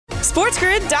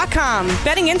SportsGrid.com.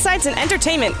 Betting insights and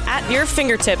entertainment at your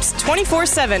fingertips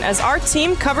 24/7 as our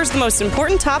team covers the most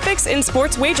important topics in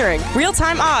sports wagering.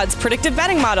 Real-time odds, predictive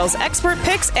betting models, expert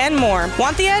picks, and more.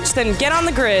 Want the edge? Then get on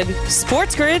the grid.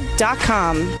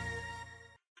 SportsGrid.com.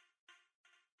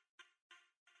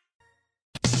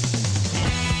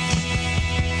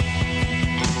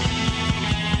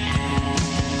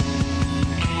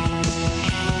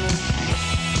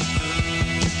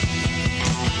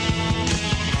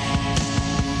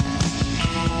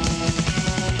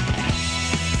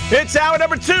 It's hour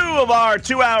number 2 of our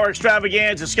 2-hour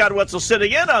extravaganza. Scott Wetzel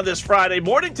sitting in on this Friday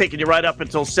morning, taking you right up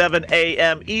until 7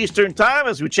 a.m. Eastern time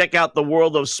as we check out the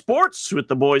world of sports with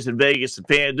the boys in Vegas and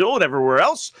FanDuel and everywhere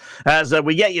else. As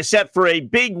we get you set for a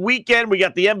big weekend, we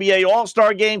got the NBA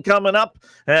All-Star Game coming up,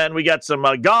 and we got some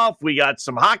golf, we got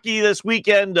some hockey this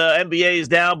weekend. NBA is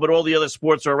down, but all the other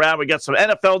sports are around. We got some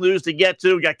NFL news to get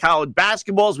to. We got college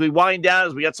basketball as we wind down,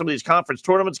 as we got some of these conference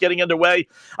tournaments getting underway.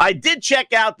 I did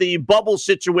check out the bubble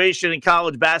situation in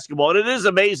college basketball, and it is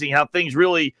amazing how things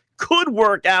really could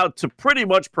work out to pretty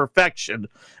much perfection,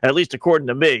 at least according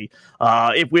to me,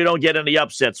 if we don't get any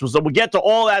upsets. So we'll get to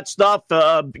all that stuff.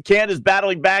 Kansas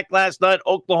battling back last night.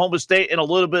 Oklahoma State in a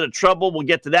little bit of trouble. We'll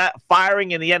get to that. Firing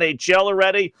in the NHL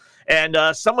already. And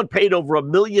someone paid over $1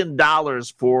 million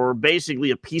for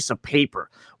basically a piece of paper.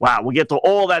 Wow, we'll get to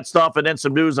all that stuff and then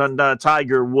some news on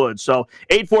Tiger Woods. So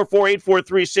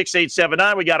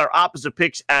 844-843-6879. We got our opposite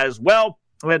picks as well.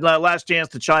 We had last chance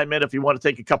to chime in if you want to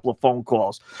take a couple of phone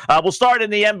calls. We'll start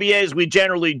in the NBA as we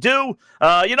generally do.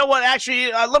 You know what?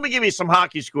 Actually, let me give you some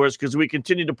hockey scores because we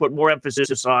continue to put more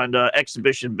emphasis on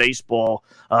exhibition baseball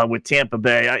with Tampa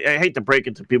Bay. I hate to break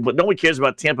it to people, but no one cares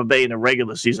about Tampa Bay in the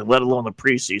regular season, let alone the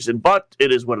preseason. But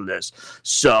it is what it is.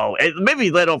 So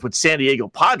maybe let off with San Diego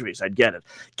Padres. I'd get it.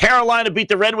 Carolina beat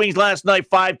the Red Wings last night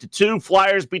 5-2.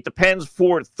 Flyers beat the Pens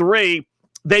 4-3.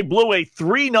 They blew a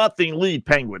 3-0 lead,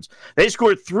 Penguins. They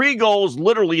scored 3 goals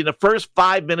literally in the first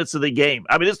 5 minutes of the game.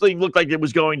 I mean, this thing looked like it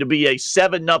was going to be a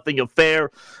 7-0 affair.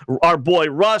 Our boy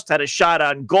Rust had a shot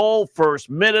on goal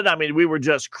first minute. I mean, we were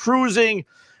just cruising.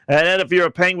 And then if you're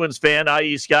a Penguins fan,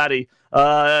 i.e. Scotty,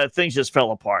 things just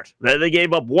fell apart. They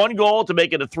gave up 1 goal to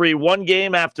make it a 3-1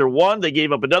 game after 1. They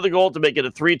gave up another goal to make it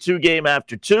a 3-2 game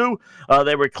after 2.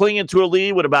 They were clinging to a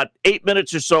lead with about 8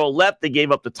 minutes or so left. They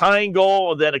gave up the tying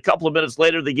goal, and then a couple of minutes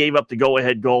later, they gave up the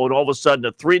go-ahead goal, and all of a sudden,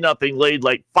 a 3-0 lead,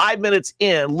 like 5 minutes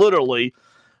in, literally,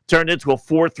 turned into a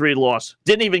 4-3 loss.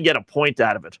 Didn't even get a point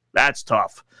out of it. That's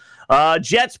tough.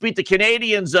 Jets beat the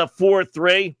Canadians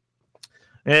 4-3.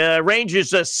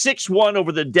 Rangers 6-1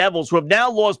 over the Devils, who have now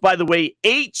lost, by the way,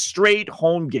 8 straight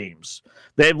home games.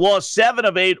 They've lost 7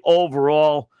 of 8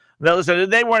 overall. Now, listen,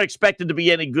 they weren't expected to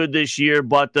be any good this year,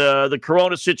 but the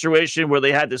Corona situation where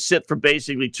they had to sit for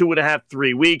basically 2.5,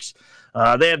 3 weeks,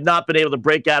 they have not been able to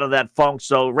break out of that funk.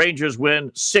 So Rangers win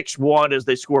 6-1 as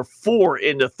they score 4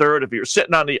 in the third. If you're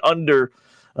sitting on the under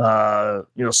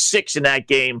 6 in that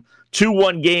game,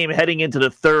 2-1 game heading into the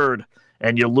third,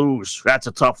 and you lose. That's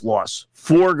a tough loss.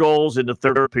 4 goals in the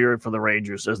third period for the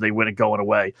Rangers as they win it going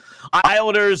away.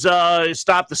 Islanders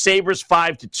stop the Sabres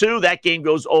 5-2. That game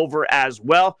goes over as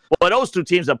well. But those two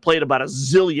teams have played about a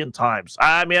zillion times.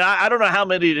 I mean, I don't know how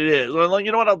many it is. Well,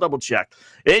 you know what? I'll double check.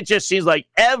 It just seems like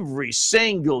every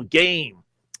single game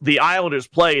the Islanders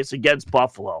play is against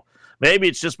Buffalo. Maybe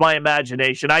it's just my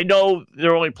imagination. I know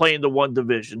they're only playing the one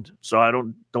division,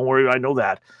 so don't worry. I know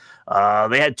that.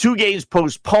 They had 2 games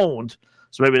postponed.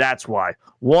 So maybe that's why.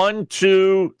 1,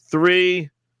 2, 3,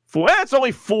 4. It's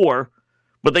only 4,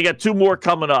 but they got 2 more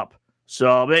coming up.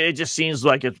 So it just seems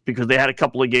like it's because they had a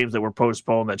couple of games that were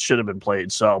postponed that should have been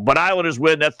played. So, but Islanders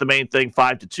win. That's the main thing.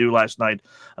 5-2 last night.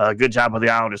 Good job of the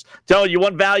Islanders. Tell you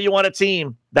want value on a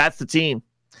team. That's the team.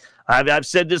 I've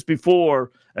said this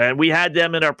before, and we had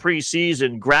them in our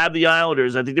preseason. Grab the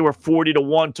Islanders. I think they were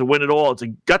 40-1 to win it all. It's a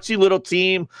gutsy little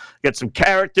team. Got some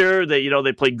character. They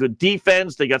play good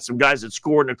defense. They got some guys that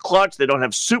score in the clutch. They don't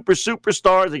have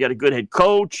superstars. They got a good head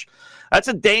coach. That's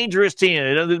a dangerous team.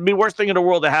 It'd be the worst thing in the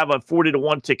world to have a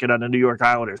 40-1 ticket on the New York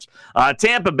Islanders.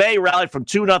 Tampa Bay rallied from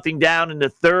 2-0 down in the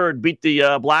third, beat the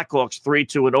Blackhawks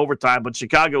 3-2 in overtime, but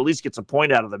Chicago at least gets a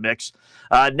point out of the mix.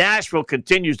 Nashville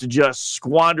continues to just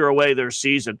squander away their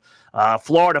season.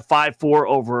 Florida 5-4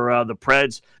 over the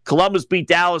Preds. Columbus beat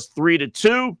Dallas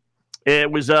 3-2.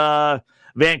 It was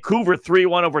Vancouver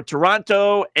 3-1 over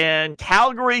Toronto, and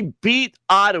Calgary beat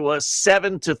Ottawa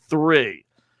 7-3.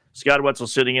 Scott Wetzel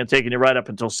sitting in, taking you right up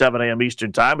until 7 a.m.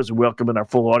 Eastern time as we welcome in our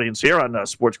full audience here on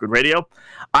Sports Grid Radio.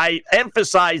 I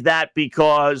emphasize that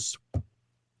because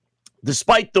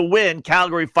despite the win,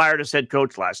 Calgary fired his head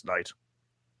coach last night.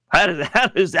 How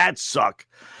does that suck?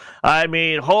 I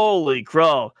mean, holy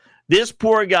crow. This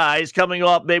poor guy is coming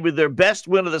off maybe their best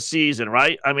win of the season,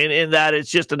 right? I mean, in that it's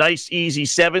just a nice, easy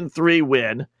 7-3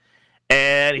 win.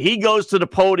 And he goes to the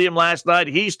podium last night.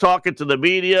 He's talking to the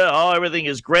media. Oh, everything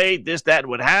is great, this, that, and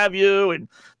what have you. And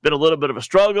been a little bit of a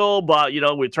struggle, but,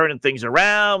 we're turning things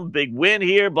around. Big win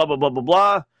here, blah, blah, blah, blah,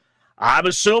 blah. I'm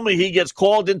assuming he gets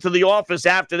called into the office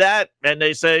after that, and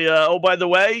they say, oh, by the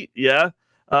way, you're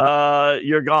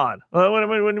gone. What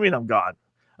do you mean I'm gone?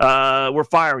 We're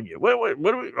firing you.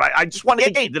 I just won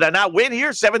a game. Did I not win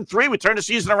here? 7-3. We turned the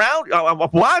season around.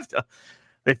 What?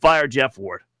 They fired Jeff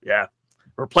Ward. Yeah.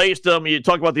 Replaced him. You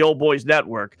talk about the old boys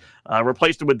network.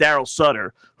 Replaced him with Daryl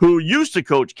Sutter, who used to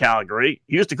coach Calgary.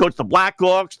 He used to coach the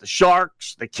Blackhawks, the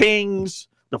Sharks, the Kings,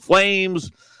 the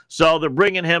Flames. So they're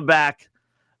bringing him back.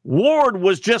 Ward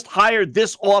was just hired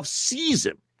this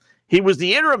offseason. He was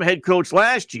the interim head coach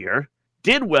last year.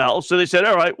 Did well. So they said,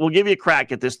 all right, we'll give you a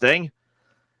crack at this thing.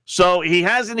 So he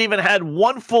hasn't even had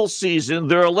one full season.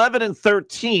 They're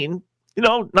 11-13.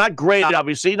 Not great,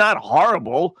 obviously, not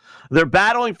horrible. They're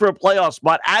battling for a playoff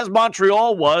spot, as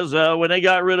Montreal was when they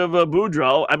got rid of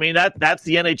Boudreau. I mean, that's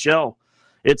the NHL.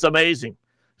 It's amazing.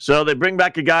 So they bring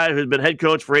back a guy who's been head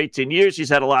coach for 18 years. He's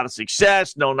had a lot of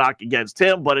success. No knock against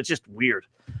him, but it's just weird.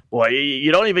 Boy,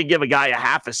 you don't even give a guy a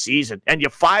half a season, and you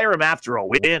fire him after a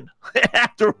win.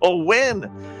 After a win.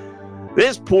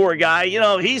 This poor guy,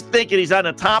 he's thinking he's on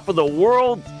the top of the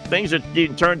world. Things are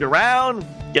getting turned around.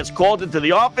 Gets called into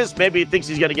the office. Maybe he thinks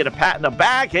he's going to get a pat in the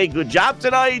back. Hey, good job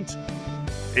tonight.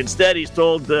 Instead, he's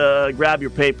told, grab your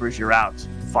papers. You're out.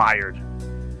 Fired.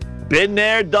 Been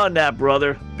there, done that,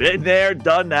 brother. Been there,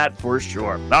 done that for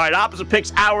sure. All right, Opposite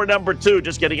Picks, hour number 2,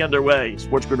 just getting underway.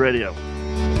 Sports Grid Radio.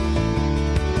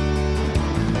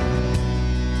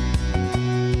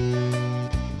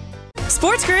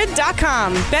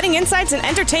 SportsGrid.com. Betting insights and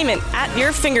entertainment at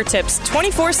your fingertips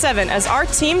 24/7 as our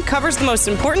team covers the most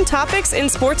important topics in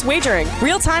sports wagering.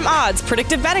 Real-time odds,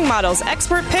 predictive betting models,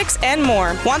 expert picks, and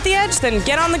more. Want the edge? Then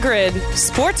get on the grid.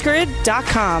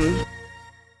 SportsGrid.com.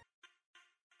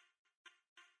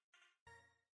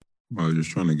 Well,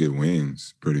 just trying to get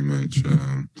wins, pretty much.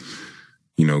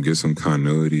 Get some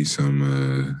continuity,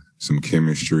 some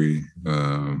chemistry.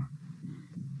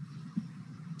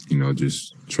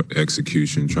 Just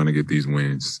execution, trying to get these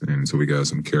wins. And so we got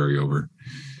some carryover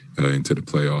into the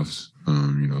playoffs.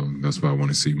 That's what I want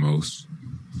to see most.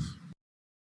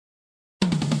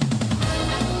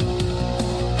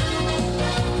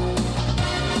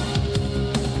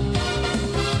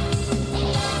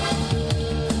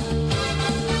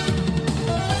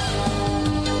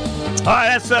 All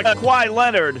right, that's Kawhi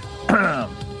Leonard.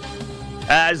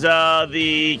 As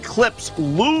the Clips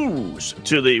lose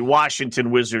to the Washington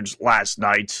Wizards last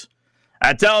night.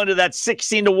 I'm telling you, that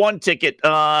 16-1 ticket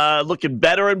looking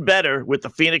better and better with the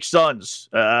Phoenix Suns.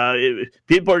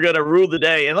 People are going to rue the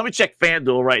day. And let me check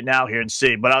FanDuel right now here and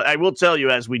see. But I will tell you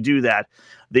as we do that,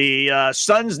 the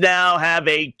Suns now have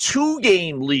a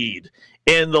 2-game lead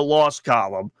in the loss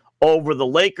column over the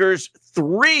Lakers,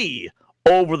 3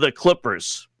 over the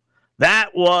Clippers.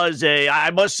 That was I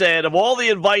must say, of all the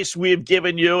advice we have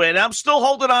given you, and I'm still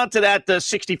holding on to that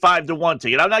 65-1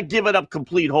 ticket. I'm not giving up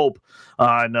complete hope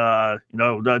on,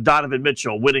 Donovan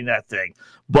Mitchell winning that thing.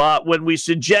 But when we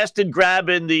suggested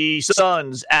grabbing the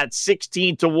Suns at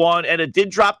 16-1, and it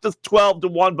did drop to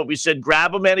 12-1, but we said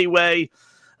grab them anyway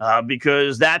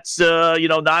because that's,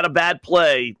 not a bad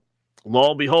play. Lo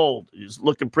and behold, he's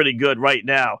looking pretty good right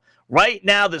now. Right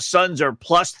now, the Suns are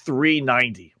plus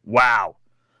 390. Wow.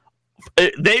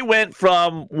 They went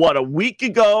from, a week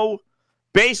ago,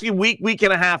 basically week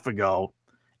and a half ago,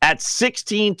 at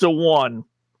 16-1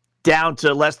 down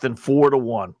to less than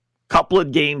 4-1. Couple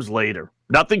of games later.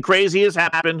 Nothing crazy has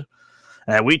happened.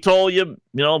 And we told you,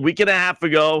 a week and a half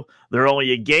ago, they're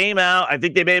only a game out. I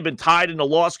think they may have been tied in the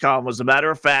loss column, as a matter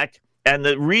of fact. And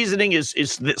the reasoning is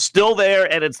still there,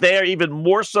 and it's there even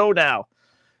more so now.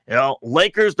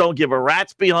 Lakers don't give a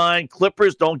rat's behind.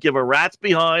 Clippers don't give a rat's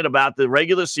behind about the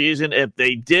regular season. If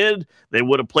they did, they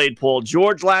would have played Paul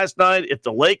George last night. If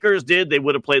the Lakers did, they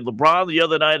would have played LeBron the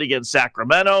other night against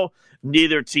Sacramento.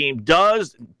 Neither team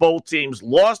does. Both teams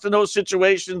lost in those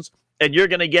situations, and you're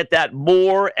going to get that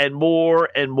more and more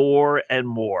and more and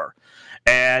more.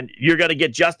 And you're going to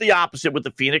get just the opposite with the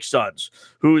Phoenix Suns,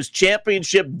 whose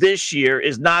championship this year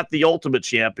is not the ultimate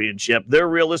championship. Their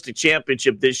realistic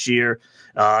championship this year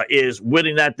is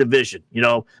winning that division.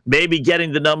 Maybe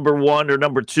getting the number 1 or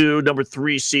number 2, number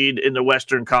 3 seed in the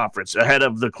Western Conference ahead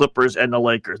of the Clippers and the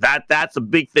Lakers. That's a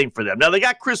big thing for them. Now, they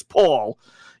got Chris Paul,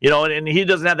 and he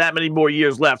doesn't have that many more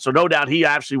years left. So no doubt he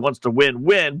actually wants to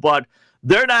win. But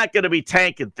they're not going to be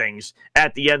tanking things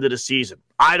at the end of the season.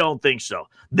 I don't think so.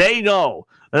 They know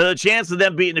the chance of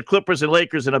them beating the Clippers and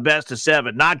Lakers in a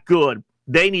best-of-7, not good.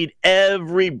 They need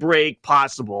every break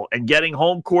possible, and getting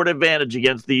home court advantage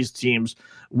against these teams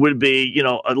would be,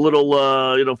 a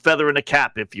little, feather in the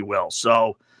cap, if you will.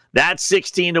 So that's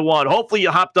 16-1. Hopefully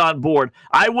you hopped on board.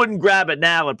 I wouldn't grab it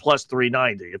now at plus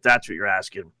 390 if that's what you're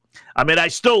asking. I mean, I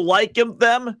still like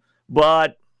them,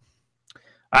 but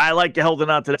I like to hold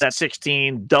on to that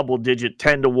 16 double-digit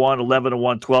 10-1,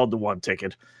 11-1, 12-1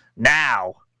 ticket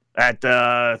now at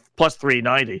plus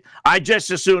 390. I just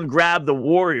as soon grab the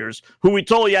Warriors, who we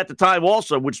told you at the time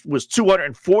also, which was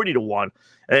 240-1.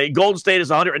 Golden State is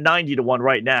 190-1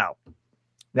 right now.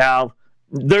 Now,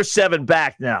 they're 7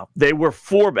 back now. They were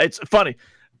 4. It's funny.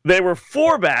 They were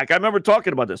 4 back. I remember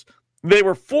talking about this. They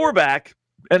were 4 back,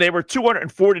 and they were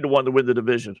 240-1 to win the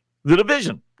division. The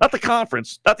division, not the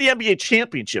conference, not the NBA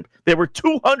championship. They were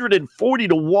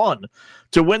 240-1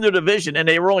 to win the division, and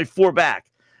they were only 4 back.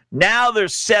 Now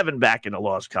there's 7 back in the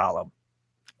loss column.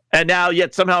 And now,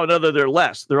 yet somehow or another, they're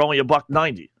less. They're only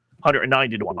 $190,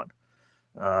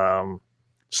 190-1.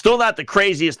 Still not the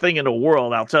craziest thing in the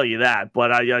world, I'll tell you that.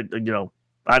 But I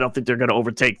don't think they're going to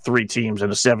overtake 3 teams in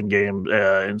a 7 games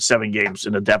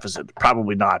in a deficit.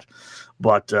 Probably not.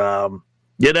 But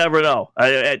you never know.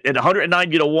 At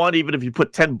 190-1, even if you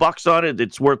put $10 on it,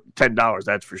 it's worth $10.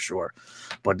 That's for sure.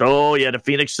 But the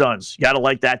Phoenix Suns, you got to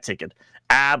like that ticket.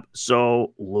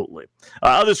 Absolutely.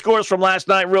 Other scores from last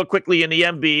night, real quickly in the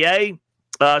NBA.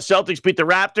 Celtics beat the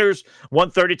Raptors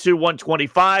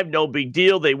 132-125. No big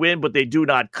deal. They win, but they do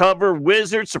not cover.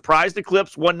 Wizards surprised the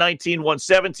Clips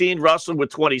 119-117. Russell with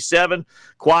 27.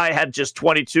 Kawhi had just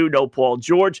 22. No Paul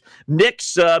George.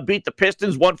 Knicks beat the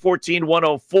Pistons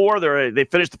 114-104. They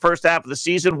finished the first half of the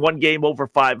season 1 game over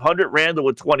 500. Randall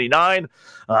with 29.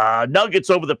 Nuggets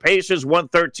over the Pacers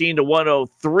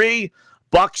 113-103.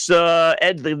 Bucks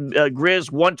ed the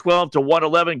Grizz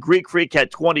 112-111. Greek Freak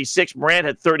had 26. Morant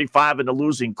had 35 in the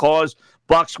losing cause.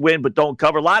 Bucks win but don't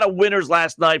cover. A lot of winners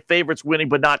last night. Favorites winning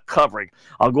but not covering.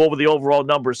 I'll go over the overall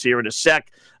numbers here in a sec.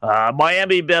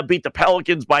 Miami beat the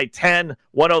Pelicans by 10,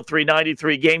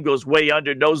 103-93. Game goes way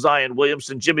under. No Zion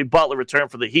Williamson. Jimmy Butler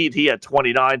returned for the Heat. He had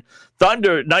 29.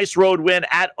 Thunder, nice road win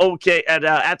at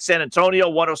San Antonio,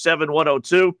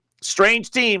 107-102.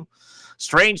 Strange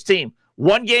team.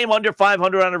 1 game under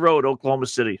 500 on the road, Oklahoma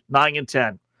City,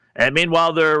 9-10. And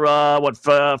meanwhile, they're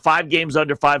 5 games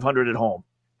under 500 at home.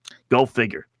 Go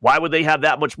figure. Why would they have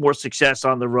that much more success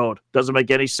on the road? Doesn't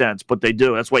make any sense, but they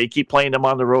do. That's why you keep playing them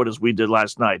on the road as we did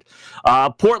last night.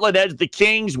 Portland edged the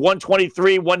Kings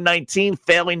 123-119,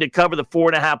 failing to cover the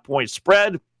 4.5-point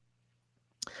spread.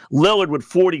 Lillard with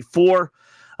 44.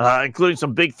 Including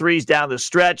some big threes down the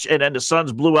stretch. And then the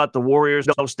Suns blew out the Warriors.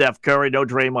 No Steph Curry, no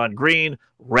Draymond Green.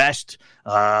 Rest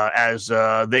as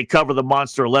they cover the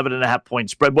monster 11.5-point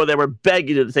spread. Boy, they were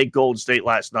begging to take Golden State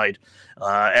last night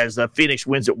as Phoenix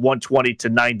wins at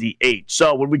 120-98.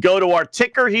 So when we go to our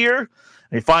ticker here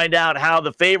and find out how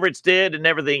the favorites did and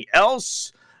everything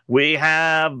else, we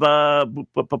have,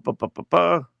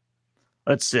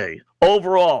 let's see,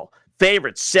 overall,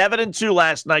 favorites 7-2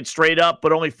 last night straight up,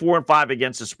 but only 4-5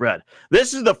 against the spread.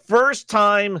 This is the first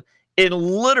time in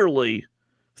literally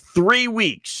 3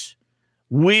 weeks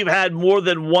we've had more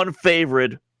than one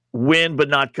favorite win but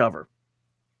not cover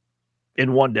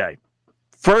in one day.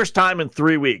 First time in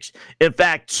 3 weeks. In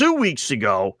fact, 2 weeks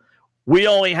ago, we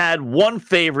only had one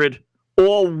favorite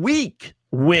all week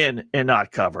win and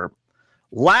not cover.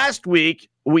 Last week,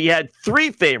 we had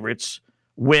 3 favorites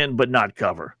win but not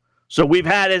cover. So we've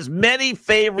had as many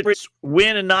favorites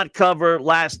win and not cover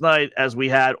last night as we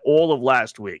had all of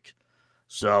last week.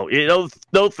 So,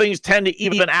 those things tend to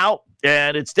even out,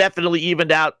 and it's definitely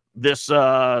evened out this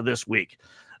week.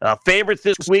 Favorites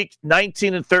this week,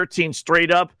 19-13 straight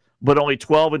up, but only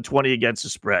 12-20 against the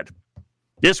spread.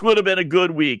 This would have been a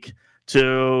good week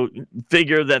to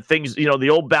figure that things, the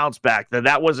old bounce back,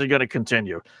 that wasn't going to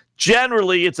continue.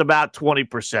 Generally, it's about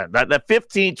 20%. That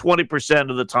 15,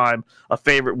 20% of the time, a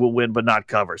favorite will win but not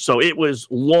cover. So it was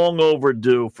long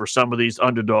overdue for some of these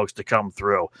underdogs to come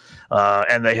through.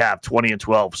 And they have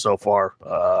 20-12 so far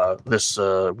this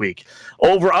week.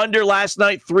 Over-under last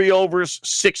night, 3 overs,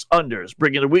 6 unders,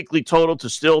 bringing the weekly total to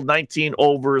still 19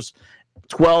 overs,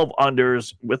 12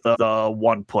 unders with a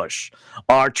 1 push.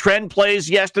 Our trend plays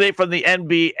yesterday from the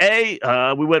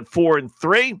NBA, we went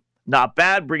 4-3. Not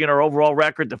bad, bringing our overall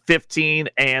record to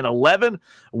 15-11,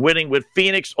 winning with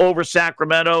Phoenix over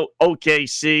Sacramento,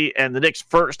 OKC, and the Knicks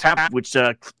first half, which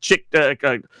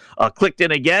clicked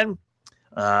in again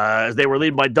as they were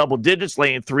leading by double digits,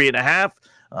 laying 3.5.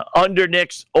 Under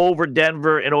Knicks, over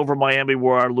Denver, and over Miami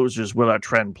were our losers with our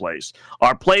trend plays.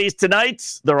 Our plays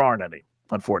tonight, there aren't any,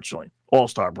 unfortunately.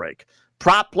 All-Star break.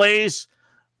 Prop plays,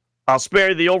 I'll spare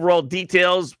you the overall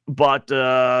details, but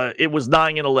it was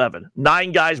 9 and 11.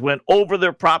 9 guys went over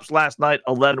their props last night.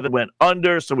 11 went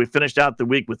under, so we finished out the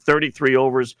week with 33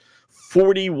 overs,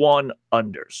 41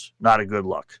 unders. Not a good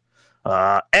look.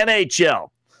 NHL,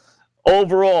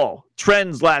 overall,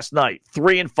 trends last night,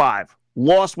 3 and 5.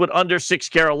 Lost with under 6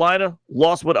 Carolina,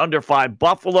 lost with under 5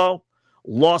 Buffalo,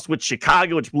 lost with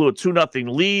Chicago, which blew a 2-0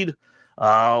 lead,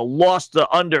 lost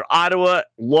under Ottawa,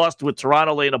 lost with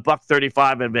Toronto laying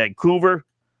 $1.35 in Vancouver.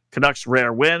 Canucks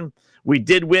rare win. We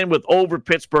did win with over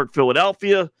Pittsburgh,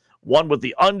 Philadelphia, won with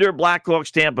the under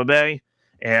Blackhawks, Tampa Bay,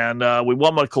 and we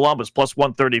won with Columbus plus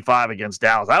 135 against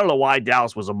Dallas. I don't know why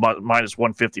Dallas was a minus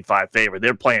 155 favorite.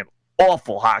 They're playing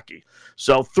awful hockey.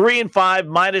 So 3 and 5,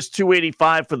 minus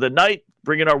 285 for the night,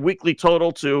 bringing our weekly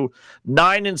total to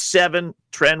 9 and 7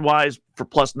 trend-wise for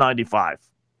plus 95.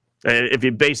 If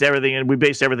you base everything, and we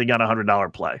base everything on a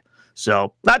 $100 play.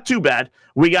 So not too bad.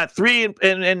 We got 3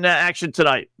 in action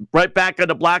tonight. Right back on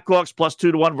the Blackhawks, plus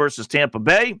 2-1 versus Tampa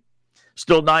Bay.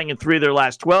 Still 9 and 3 their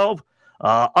last 12.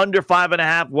 Under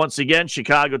 5.5 once again,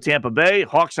 Chicago, Tampa Bay.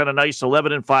 Hawks on a nice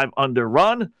 11 and 5 under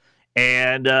run.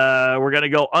 And we're going to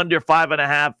go under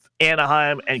 5.5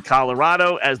 Anaheim and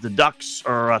Colorado as the Ducks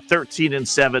are 13 and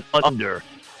 7 under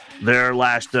their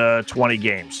last 20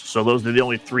 games. So those are the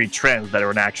only 3 trends that are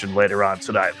in action later on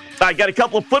tonight. I got a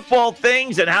couple of football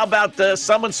things, and how about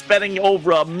someone spending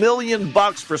over $1 million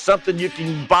for something you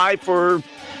can buy for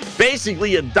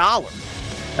basically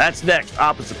 $1? That's next.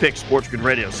 Opposite Pick, Sports Grid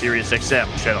Radio, Sirius XM,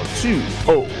 channel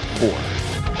 204.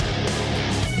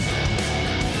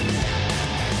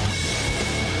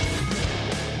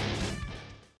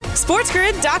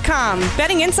 SportsGrid.com.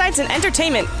 Betting insights and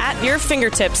entertainment at your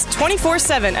fingertips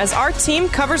 24/7 as our team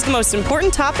covers the most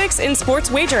important topics in sports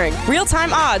wagering.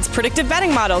 Real-time odds, predictive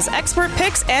betting models, expert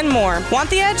picks, and more. Want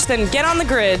the edge? Then get on the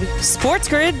grid.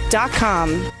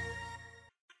 SportsGrid.com.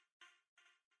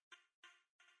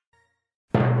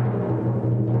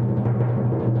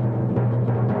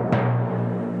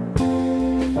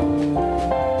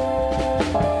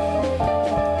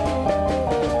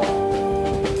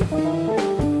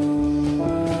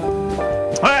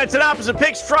 It's an Opposite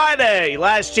Picks Friday.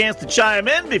 Last chance to chime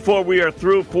in before we are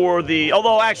through for the...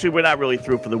 Although, actually, we're not really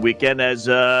through for the weekend. As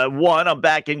I'm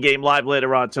back in game live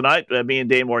later on tonight. Me and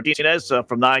Dane Martinez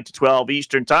from 9 to 12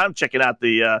 Eastern time. Checking out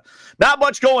the... not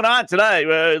much going on tonight.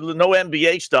 No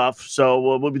NBA stuff. So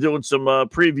we'll be doing some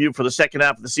preview for the second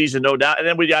half of the season, no doubt. And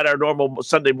then we got our normal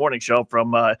Sunday morning show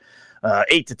from...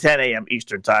 8 to 10 a.m.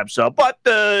 Eastern time. But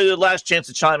last chance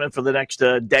to chime in for the next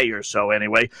day or so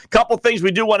anyway. Couple things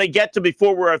we do want to get to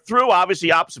before we're through.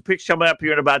 Obviously, Opposite Picks coming up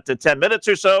here in about 10 minutes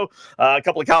or so. A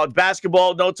couple of college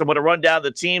basketball notes. I'm going to run down the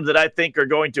teams that I think are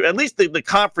going to, at least the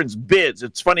conference bids.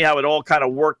 It's funny how it all kind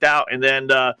of worked out. And then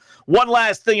one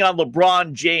last thing on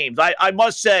LeBron James. I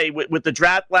must say, with the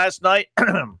draft last night,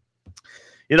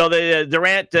 you know,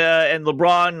 Durant and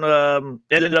LeBron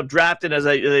ended up drafting as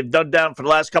they've done down for the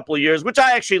last couple of years, which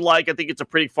I actually like. I think it's a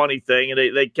pretty funny thing,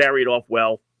 and they carry it off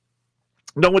well.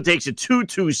 No one takes it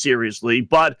too seriously,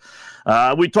 but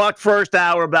we talked first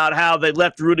hour about how they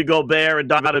left Rudy Gobert and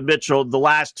Donovan Mitchell, the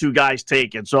last 2 guys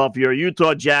taken. So if you're a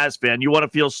Utah Jazz fan, you want to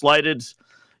feel slighted,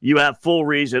 you have full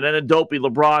reason. And a dopey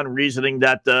LeBron reasoning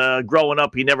that growing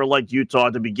up, he never liked Utah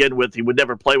to begin with. He would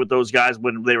never play with those guys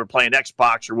when they were playing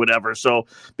Xbox or whatever. So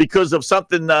because of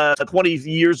something 25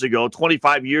 years ago,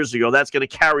 that's going to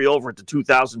carry over to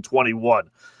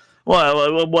 2021.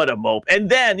 Well, what a mope. And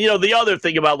then, you know, the other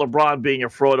thing about LeBron being a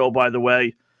fraud, oh, by the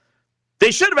way,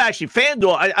 they should have actually,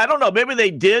 FanDuel, I don't know, maybe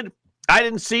they did. I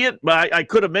didn't see it, but I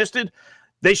could have missed it.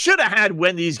 They should have had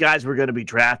when these guys were going to be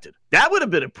drafted. That would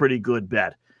have been a pretty good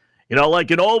bet. You know,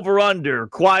 like an over-under,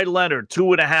 Kawhi Leonard,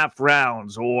 2.5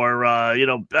 rounds, or,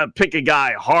 pick a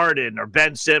guy, Harden or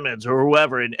Ben Simmons or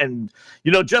whoever. And,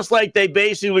 you know, just like they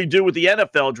basically do with the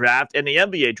NFL draft and the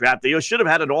NBA draft, they should have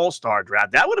had an all-star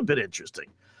draft. That would have been interesting.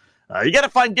 You got to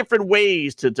find different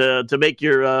ways to make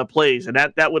your plays, and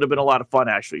that would have been a lot of fun,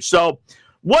 actually. So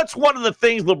what's one of the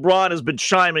things LeBron has been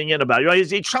chiming in about? You know,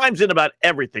 he chimes in about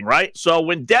everything, right? So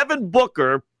when Devin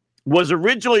Booker was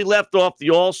originally left off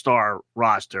the All-Star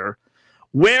roster,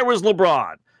 where was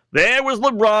LeBron? There was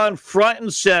LeBron front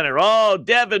and center. Oh,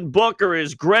 Devin Booker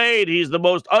is great. He's the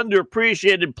most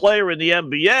underappreciated player in the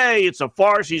NBA. It's a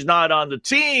farce he's not on the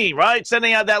team, right?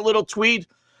 Sending out that little tweet.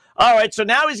 All right, so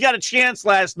now he's got a chance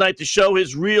last night to show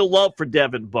his real love for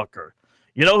Devin Booker.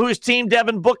 You know whose team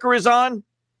Devin Booker is on?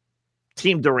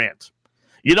 Team Durant.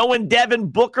 You know when Devin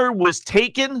Booker was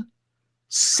taken?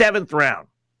 7th round.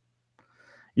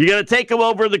 You going to take him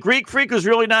over the Greek Freak, who's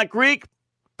really not Greek?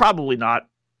 Probably not.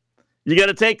 You going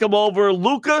to take him over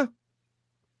Luka?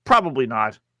 Probably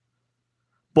not.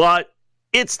 But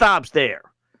it stops there.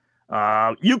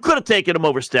 You could have taken him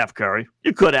over Steph Curry.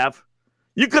 You could have.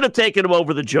 You could have taken him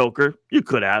over the Joker. You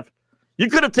could have. You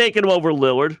could have taken him over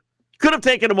Lillard. You could have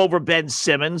taken him over Ben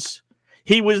Simmons.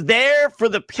 He was there for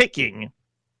the picking,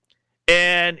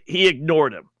 and he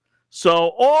ignored him.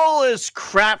 So all this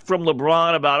crap from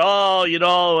LeBron about, the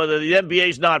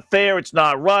NBA's not fair, it's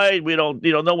not right, we don't,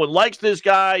 no one likes this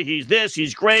guy, he's this,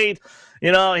 he's great.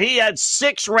 He had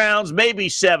 6 rounds, maybe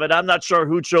 7. I'm not sure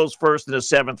who chose first in the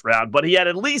 7th round, but he had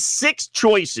at least 6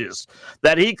 choices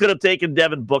that he could have taken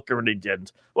Devin Booker, and he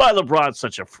didn't. Why, LeBron's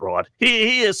such a fraud.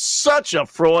 He is such a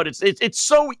fraud. It's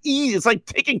so easy. It's like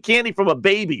taking candy from a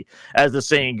baby, as the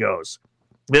saying goes.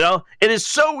 It is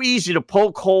so easy to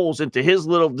poke holes into his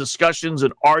little discussions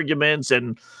and arguments,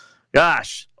 and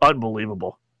gosh,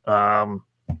 unbelievable.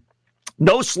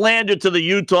 No slander to the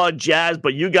Utah Jazz,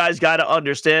 but you guys got to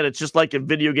understand, it's just like in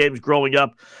video games growing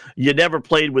up. You never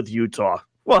played with Utah.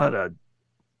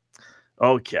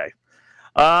 Okay.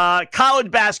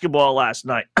 College basketball last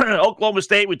night. Oklahoma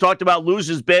State, we talked about,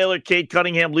 loses Baylor. Cade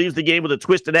Cunningham leaves the game with a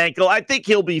twisted ankle. I think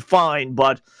he'll be fine,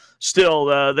 but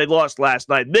still, they lost last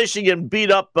night. Michigan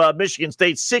beat up Michigan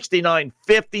State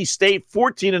 69-50. State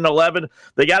 14-11.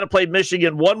 They got to play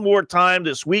Michigan one more time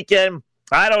this weekend.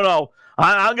 I don't know.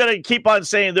 I'm going to keep on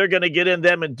saying they're going to get in,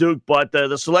 them and Duke, but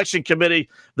the selection committee,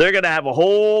 they're going to have a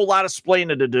whole lot of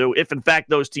splaining to do if, in fact,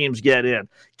 those teams get in.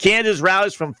 Kansas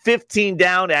rallies from 15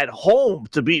 down at home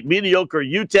to beat mediocre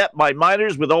UTEP by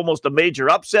Miners with almost a major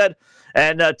upset.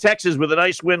 And Texas with a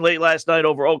nice win late last night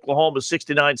over Oklahoma,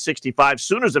 69-65.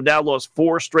 Sooners have now lost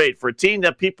 4 straight for a team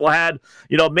that people had,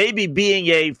 maybe being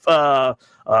a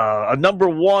number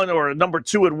 1 or a number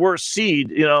 2 at worst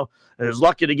seed, is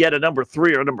lucky to get a number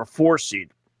 3 or a number 4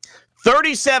 seed.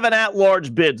 37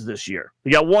 at-large bids this year.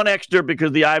 You got 1 extra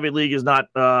because the Ivy League is not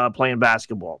playing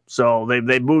basketball. So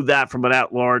they moved that from an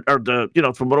at-large, or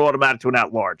from an automatic to an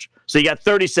at-large. So you got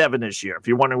 37 this year. If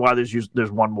you're wondering why there's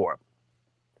 1 more.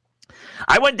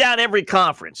 I went down every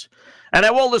conference, and I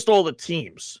won't list all the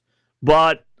teams,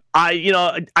 but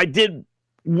I did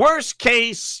worst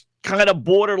case kind of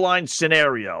borderline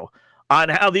scenario on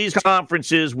how these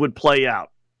conferences would play out.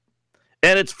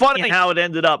 And it's funny how it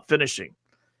ended up finishing.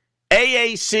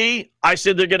 AAC, I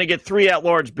said they're going to get 3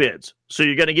 at-large bids. So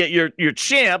you're going to get your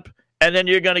champ, and then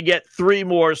you're going to get 3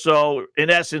 more. So in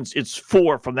essence, it's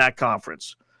 4 from that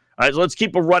conference. All right, so let's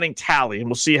keep a running tally, and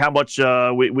we'll see how much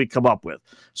we come up with.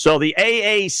 So the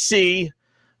AAC,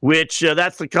 which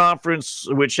that's the conference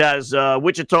which has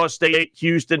Wichita State,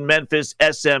 Houston, Memphis,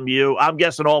 SMU. I'm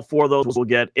guessing all 4 of those will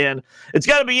get in. It's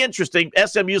got to be interesting.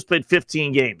 SMU's played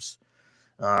 15 games.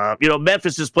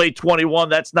 Memphis has played 21.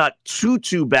 That's not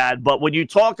too bad. But when you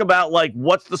talk about,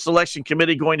 what's the selection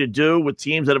committee going to do with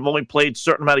teams that have only played a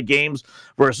certain amount of games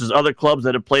versus other clubs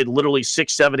that have played literally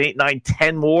 6, 7, 8, 9,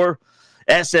 10 more,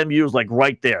 SMU is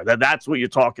right there. That's what you're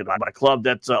talking about. A club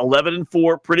that's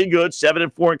 11-4, pretty good,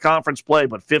 7-4 in conference play,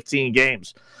 but 15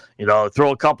 games.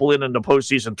 Throw a couple in the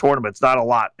postseason tournament. It's not a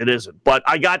lot. It isn't. But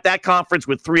I got that conference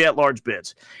with 3 at-large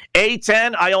bids.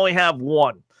 A10, I only have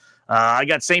 1. I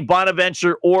got St.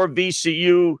 Bonaventure or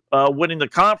VCU winning the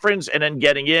conference and then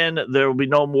getting in. There will be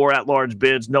no more at-large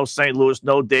bids. No St. Louis,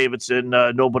 no Davidson,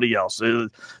 nobody else.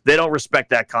 They don't respect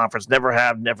that conference. Never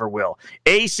have, never will.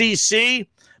 ACC,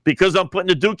 because I'm putting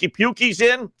the Dookie Pukies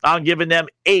in, I'm giving them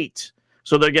 8.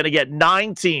 So they're going to get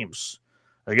 9 teams.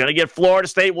 They're going to get Florida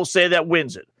State, we'll say, that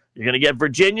wins it. You're going to get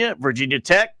Virginia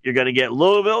Tech. You're going to get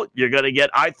Louisville. You're going to get,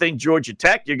 I think, Georgia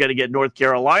Tech. You're going to get North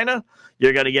Carolina.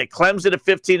 You're going to get Clemson at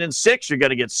 15-6. You're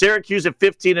going to get Syracuse at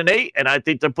 15-8. And I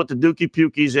think they'll put the Dookie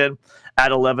Pukies in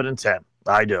at 11-10.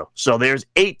 I do. So there's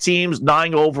 8 teams,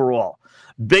 9 overall.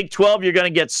 Big 12, you're going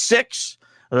to get 6.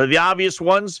 The obvious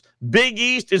ones. Big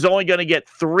East is only going to get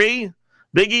 3.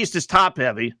 Big East is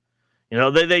top-heavy.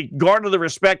 They garner the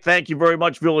respect, thank you very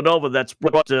much, Villanova, that's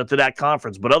brought to that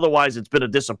conference. But otherwise, it's been a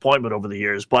disappointment over the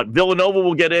years. But Villanova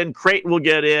will get in. Creighton will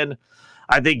get in.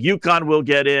 I think UConn will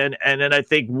get in. And then I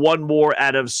think 1 more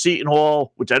out of Seton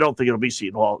Hall, which I don't think it'll be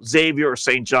Seton Hall. Xavier or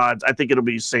St. John's. I think it'll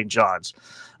be St. John's.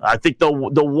 I think they're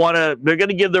going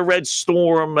to give the Red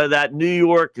Storm that New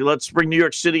York. Let's bring New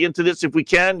York City into this if we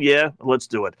can. Yeah, let's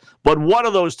do it. But one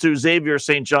of those 2, Xavier or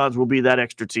St. John's, will be that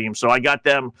extra team. So I got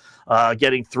them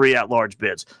getting 3 at-large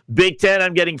bids. Big 10,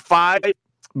 I'm getting 5.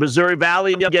 Missouri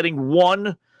Valley, I'm getting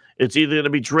 1. It's either going to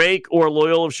be Drake or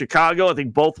Loyola of Chicago. I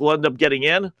think both will end up getting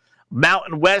in.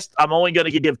 Mountain West, I'm only going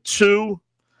to give 2.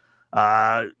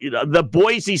 The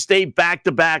Boise State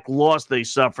back-to-back loss they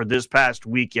suffered this past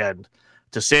weekend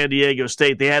to San Diego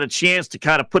State. They had a chance to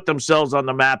kind of put themselves on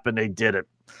the map, and they didn't.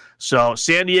 So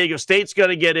San Diego State's going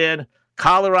to get in.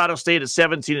 Colorado State at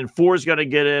 17-4 is going to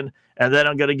get in. And then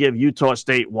I'm going to give Utah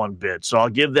State one bid. So I'll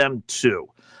give them 2.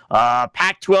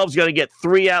 Pac-12 is going to get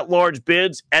 3 at-large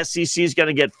bids. SEC is going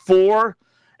to get 4.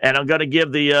 And I'm going to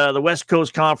give the West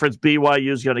Coast Conference,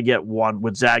 BYU is going to get 1,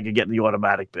 with Zaga getting the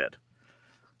automatic bid.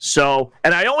 So,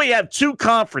 and I only have 2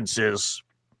 conferences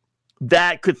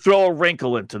that could throw a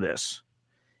wrinkle into this.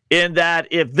 In that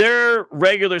if their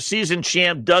regular season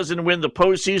champ doesn't win the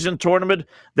postseason tournament,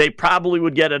 they probably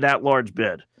would get an at-large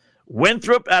bid.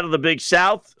 Winthrop out of the Big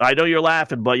South, I know you're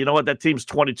laughing, but you know what? That team's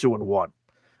 22-1.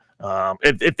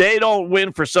 If they don't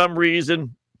win for some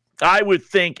reason, I would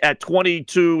think at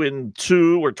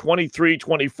 22-2 or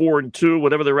 23-24-2,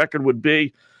 whatever the record would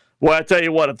be. Well, I tell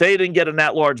you what, if they didn't get an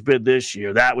at-large bid this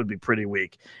year, that would be pretty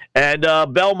weak. And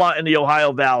Belmont in the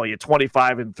Ohio Valley at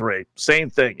 25-3,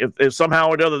 same thing. If somehow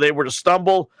or another they were to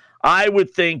stumble, I would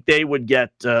think they would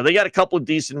get. They got a couple of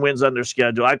decent wins on their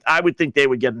schedule. I would think they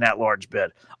would get an at-large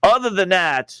bid. Other than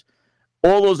that,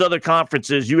 all those other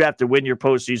conferences, you have to win your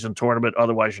postseason tournament,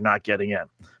 otherwise you're not getting in.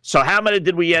 So how many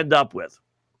did we end up with?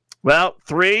 Well,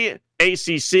 3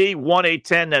 ACC, 1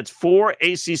 A-10, that's 4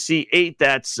 ACC 8,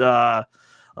 that's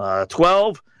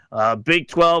 12. Big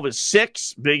 12 is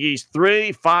 6. Big East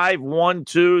 3, 5, 1,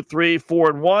 2, 3, 4,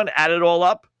 and 1. Add it all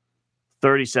up,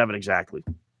 37 exactly.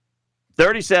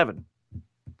 37.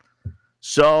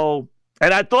 So,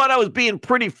 and I thought I was being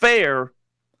pretty fair.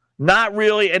 Not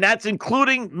really, and that's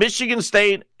including Michigan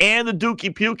State and the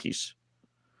Dookie Pukies,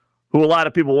 who a lot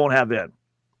of people won't have in.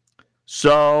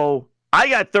 So I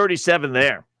got 37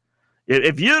 there.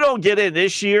 If you don't get in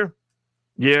this year,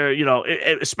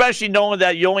 especially knowing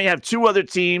that you only have 2 other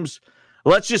teams,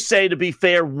 let's just say, to be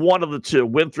fair, one of the 2,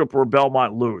 Winthrop or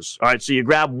Belmont, lose. All right, so you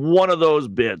grab one of those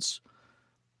bids.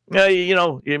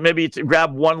 Maybe you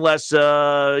grab one less,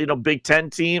 Big Ten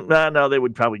team. No, they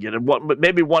would probably get it.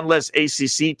 Maybe one less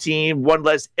ACC team, one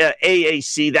less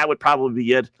AAC. That would probably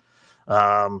be it.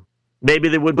 Maybe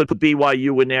they would put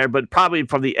BYU in there, but probably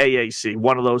from the AAC,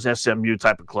 one of those SMU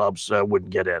type of clubs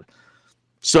wouldn't get in.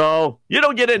 So you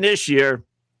don't get in this year.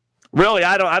 Really,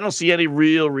 I don't see any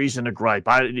real reason to gripe.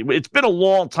 It's been a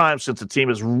long time since the team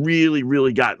has really,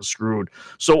 really gotten screwed.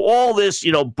 So all this,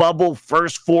 bubble,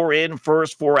 first 4 in,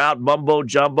 first 4 out, mumbo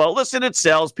jumbo. Listen, it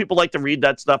sells. People like to read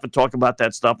that stuff and talk about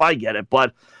that stuff. I get it.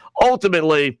 But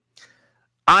ultimately,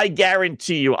 I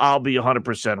guarantee you I'll be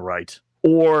 100% right.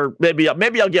 Or maybe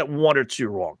I'll get 1 or 2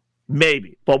 wrong.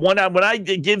 Maybe. But when I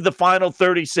give the final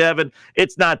 37,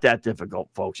 it's not that difficult,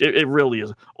 folks. It really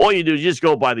is. All you do is just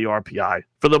go by the RPI.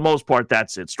 For the most part,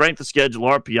 that's it. Strength of schedule,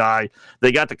 RPI.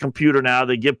 They got the computer now.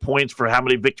 They give points for how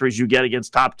many victories you get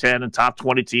against top 10 and top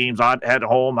 20 teams at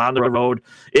home, on the road.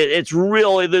 It's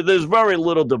really, there's very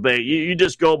little debate. You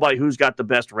just go by who's got the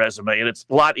best resume, and it's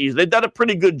a lot easier. They've done a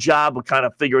pretty good job of kind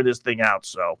of figuring this thing out,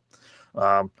 so.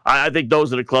 I think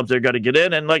those are the clubs that are going to get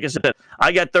in. And like I said,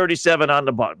 I got 37 on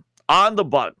the button. On the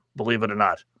button, believe it or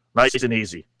not. Nice and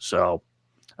easy. So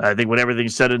I think when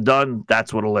everything's said and done,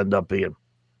 that's what it'll end up being.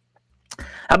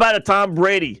 How about a Tom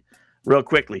Brady, real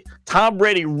quickly? Tom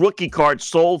Brady rookie card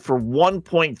sold for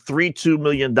 $1.32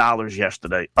 million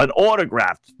yesterday. An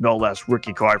autographed, no less,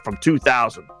 rookie card from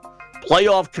 2000.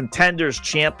 Playoff Contenders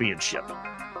Championship.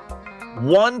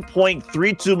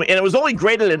 $1.32 million. And it was only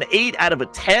graded an 8 out of a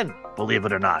 10, believe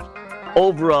it or not.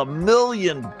 Over $1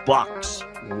 million.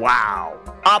 Wow.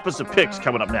 Opposite picks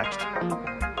coming up next.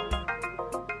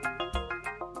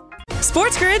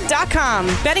 SportsGrid.com.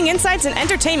 Betting insights and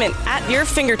entertainment at your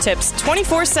fingertips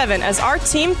 24/7 as our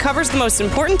team covers the most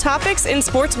important topics in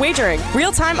sports wagering.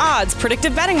 Real-time odds,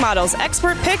 predictive betting models,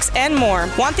 expert picks, and more.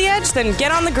 Want the edge? Then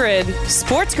get on the grid.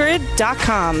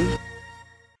 SportsGrid.com.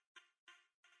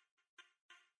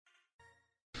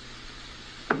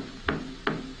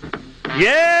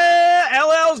 Yeah,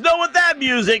 LLs know what that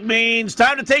music means.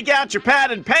 Time to take out your pad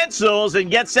and pencils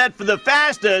and get set for the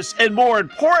fastest and, more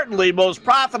importantly, most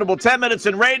profitable 10 minutes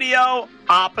in radio,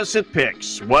 Opposite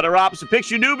Picks. What are Opposite Picks,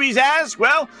 you newbies ask?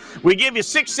 Well, we give you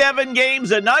 6-7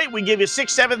 games a night. We give you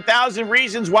 7,000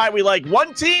 reasons why we like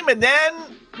one team, and then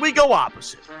we go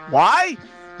opposite. Why?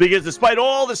 Because despite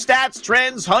all the stats,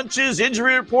 trends, hunches,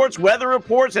 injury reports, weather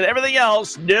reports, and everything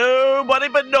else,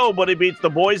 nobody beats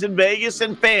the boys in Vegas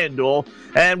and FanDuel.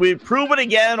 And we've proven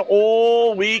again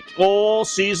all week, all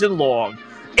season long.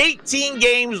 18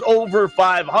 games over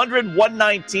 500,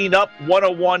 119 up,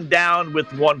 101 down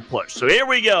with 1 push. So here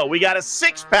we go. We got a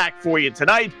 6-pack for you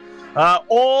tonight.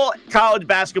 All college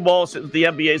basketball since the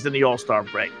NBA's in the All-Star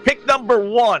break. Pick number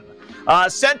 1.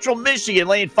 Central Michigan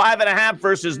laying 5.5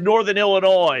 versus Northern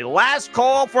Illinois. Last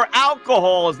call for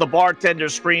alcohol as the bartender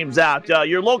screams out.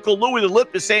 Your local Louis the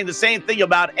Lip is saying the same thing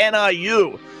about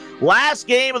NIU. Last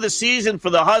game of the season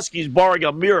for the Huskies, barring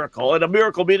a miracle, and a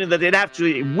miracle meaning that they'd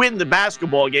actually win the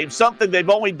basketball game, something they've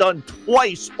only done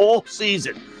twice all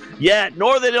season. Yet,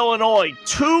 Northern Illinois,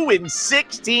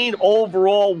 2-16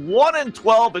 overall,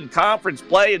 1-12 in conference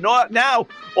play, and now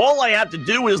all I have to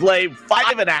do is lay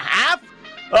 5.5?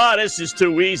 Oh, this is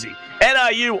too easy.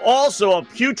 NIU also a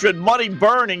putrid money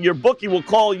burning. Your bookie will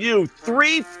call you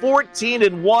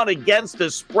 3-14-1 against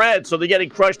the spread. So they're getting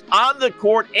crushed on the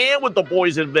court and with the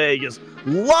boys in Vegas.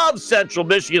 Love Central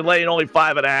Michigan laying only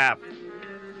 5.5.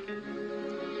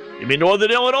 Give me Northern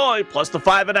Illinois plus the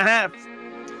 5.5.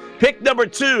 Pick number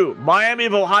 2, Miami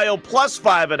of Ohio plus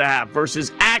 5.5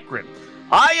 versus Akron.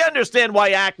 I understand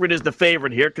why Akron is the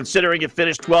favorite here, considering it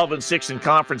finished 12-6 in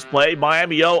conference play.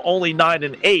 Miami only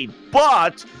 9-8,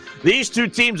 but these two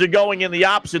teams are going in the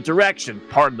opposite direction.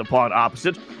 Pardon the pun,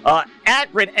 opposite.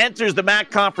 Akron enters the MAC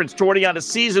Conference tourney on a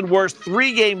season-worst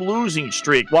 3-game losing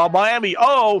streak, while Miami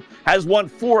has won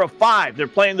 4 of 5. They're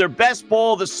playing their best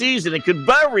ball of the season and could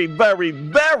very, very,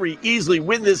 very easily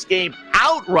win this game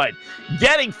outright.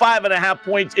 Getting 5.5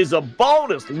 points is a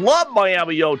bonus. Love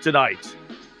Miami tonight.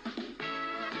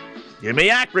 Give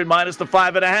me Akron minus the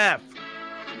 5.5.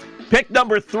 Pick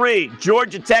number 3,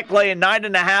 Georgia Tech laying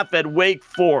 9.5 at Wake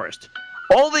Forest.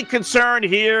 Only concern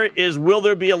here is will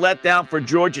there be a letdown for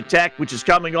Georgia Tech, which is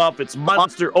coming off its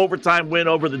monster overtime win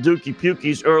over the Dookie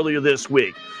Pukies earlier this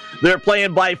week. They're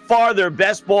playing by far their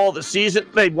best ball of the season.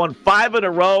 They've won 5 in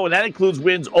a row, and that includes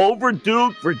wins over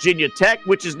Duke, Virginia Tech,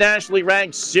 which is nationally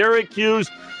ranked,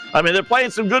 Syracuse. I mean, they're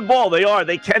playing some good ball. They are.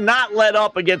 They cannot let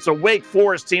up against a Wake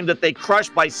Forest team that they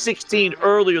crushed by 16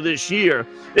 earlier this year.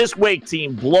 This Wake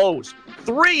team blows.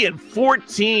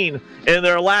 3-14 in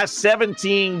their last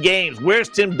 17 games. Where's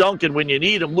Tim Duncan when you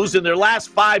need him? Losing their last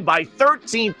 5 by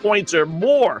 13 points or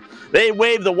more. They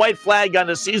waved the white flag on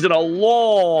the season a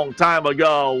long time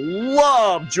ago.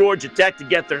 Love Georgia Tech to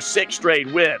get their 6th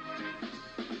straight win.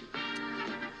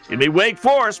 Give me Wake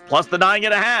Forest plus the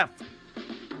 9.5.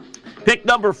 Pick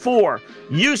number 4,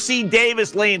 UC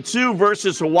Davis laying 2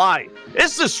 versus Hawaii.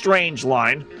 This is a strange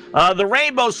line. The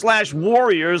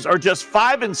Rainbow/Warriors are just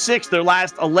 5-6 their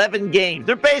last 11 games.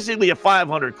 They're basically a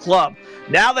 500 club.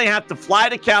 Now they have to fly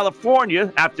to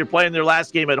California after playing their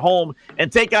last game at home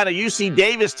and take on a UC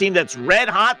Davis team that's red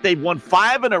hot. They've won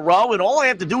 5 in a row, and all I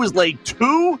have to do is lay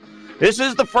 2. This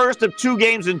is the first of 2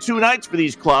 games in 2 nights for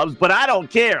these clubs, but I don't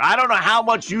care. I don't know how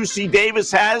much UC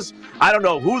Davis has. I don't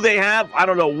know who they have. I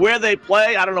don't know where they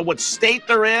play. I don't know what state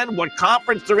they're in, what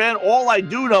conference they're in. All I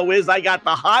do know is I got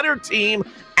the hotter team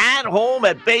at home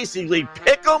at basically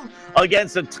Pick'em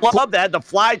against a club that had to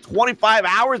fly 25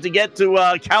 hours to get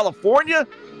to California.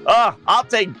 I'll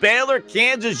take Baylor,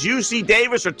 Kansas, UC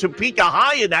Davis, or Topeka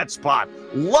High in that spot.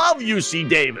 Love UC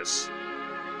Davis.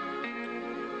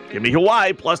 Give me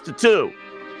Hawaii plus the 2.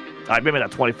 Maybe not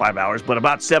 25 hours, but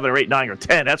about 7 or 8, 9 or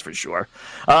 10, that's for sure.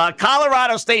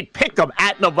 Colorado State Pick'em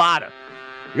at Nevada.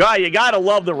 Yeah, you got to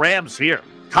love the Rams here.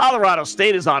 Colorado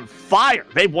State is on fire.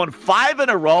 They've won 5 in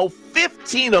a row,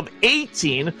 15 of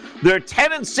 18. They're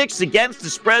 10-6 against the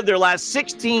spread their last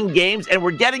 16 games, and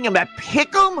we're getting them at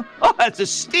Pick'em? Oh, that's a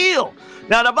steal.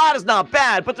 Now, Nevada's not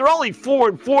bad, but they're only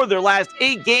 4-4 their last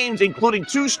 8 games, including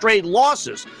 2 straight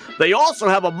losses. They also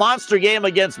have a monster game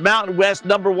against Mountain West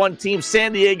 #1 team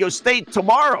San Diego State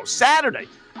tomorrow, Saturday.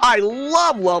 I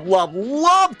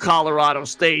love Colorado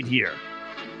State here.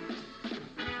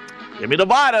 Give me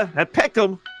Nevada at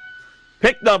Pick'em.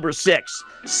 Pick number 6,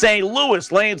 St.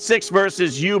 Louis laying 6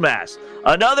 versus UMass.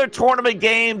 Another tournament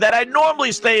game that I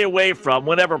normally stay away from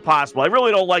whenever possible. I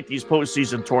really don't like these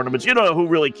postseason tournaments. You don't know who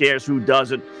really cares, who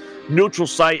doesn't. Neutral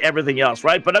site, everything else,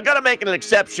 right? But I've got to make an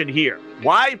exception here.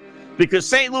 Why? Because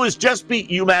St. Louis just beat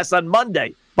UMass on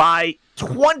Monday by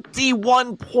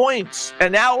 21 points.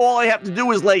 And now all I have to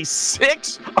do is lay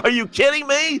 6? Are you kidding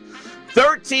me?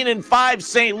 13-5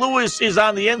 St. Louis is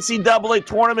on the NCAA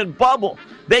tournament bubble.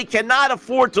 They cannot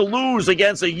afford to lose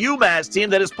against a UMass team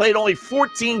that has played only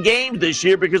 14 games this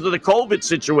year because of the COVID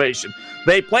situation.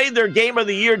 They played their game of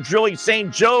the year drilling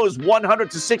St. Joe's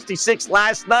 100-66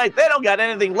 last night. They don't got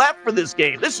anything left for this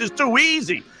game. This is too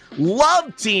easy.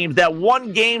 Love teams that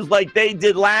won games like they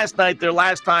did last night, their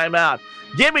last time out.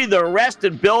 Give me the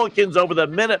rested Billikens over the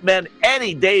Minutemen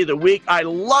any day of the week. I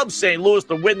love St. Louis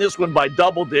to win this one by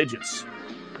double digits.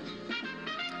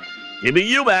 Give me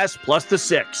UMass plus the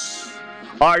 6.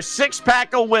 Our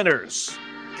 6-pack of winners.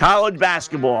 College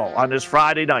basketball on this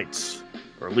Friday night.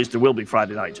 Or at least it will be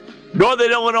Friday night.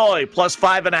 Northern Illinois plus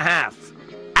 5.5.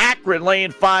 Akron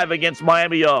laying 5 against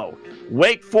Miami O.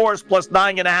 Wake Forest plus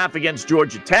 9.5 against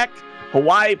Georgia Tech.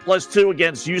 Hawaii plus 2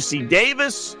 against UC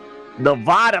Davis.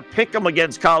 Nevada pick'em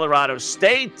against Colorado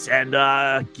State. And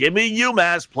give me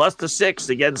UMass plus the 6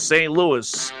 against St.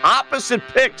 Louis. Opposite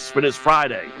picks for this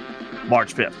Friday,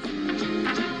 March 5th.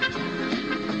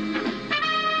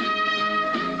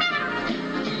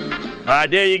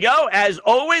 There you go. As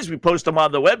always, we post them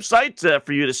on the website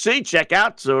for you to see, check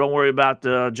out. So don't worry about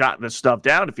jotting this stuff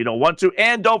down if you don't want to.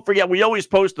 And don't forget, we always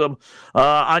post them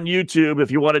on YouTube if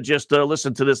you want to just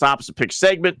listen to this opposite pick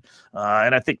segment.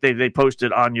 And I think they post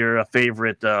it on your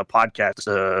favorite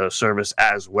podcast service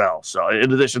as well. So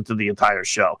in addition to the entire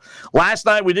show. Last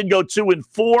night, we did go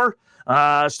 2-4.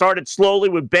 Started slowly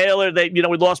with Baylor.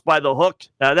 We lost by the hook.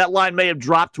 That line may have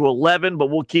dropped to 11, but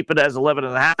we'll keep it as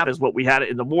 11.5 is what we had it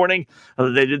in the morning.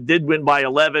 They did win by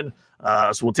 11,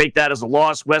 so we'll take that as a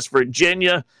loss. West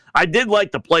Virginia, I did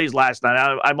like the plays last night,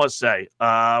 I must say.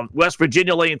 West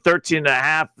Virginia laying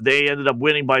 13.5. They ended up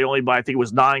winning by I think it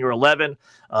was 9 or 11.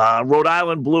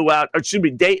 Dayton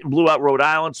blew out Rhode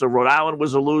Island, so Rhode Island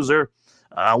was a loser.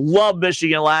 Love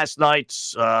Michigan last night.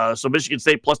 So Michigan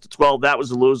State plus the 12, that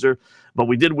was a loser. But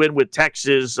we did win with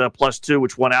Texas plus 2,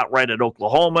 which won outright at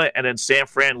Oklahoma. And then San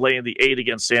Fran laying the 8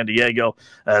 against San Diego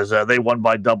as they won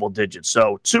by double digits.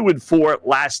 So 2-4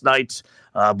 last night.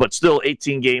 But still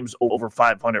 18 games over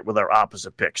 500 with our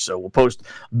opposite picks. So we'll post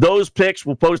those picks.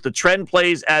 We'll post the trend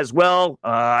plays as well.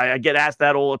 I get asked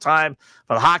that all the time.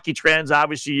 For the hockey trends,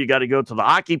 obviously, you got to go to the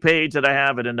hockey page that I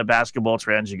have, and in the basketball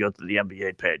trends, you go to the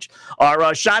NBA page.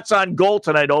 Our shots on goal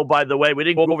tonight, by the way, we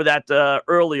didn't go over that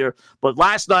earlier, but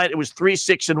last night it was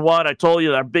 3-6-1. I told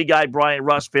you our big guy, Brian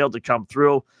Rust, failed to come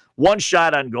through. 1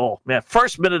 shot on goal. Man,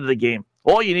 first minute of the game,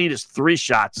 all you need is 3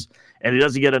 shots. And he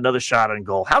doesn't get another shot on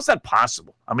goal. How's that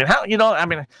possible?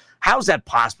 How's that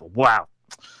possible? Wow.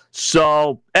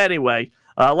 So, anyway,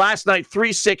 last night,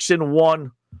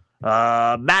 3-6-1.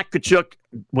 Matt Tkachuk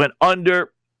went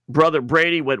under. Brother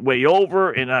Brady went way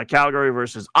over in Calgary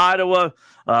versus Ottawa.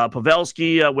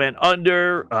 Pavelski went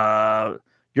under.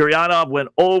 Gurianov went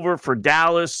over for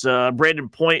Dallas. Braden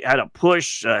Point had a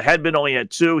push. Hedman only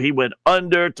had 2. He went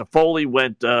under. Toffoli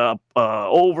went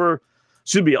over.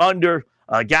 Should be under.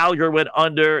 Gallagher went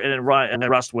under, and then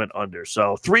Rust went under.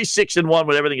 So 3-6-1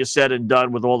 when everything is said and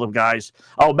done with all the guys.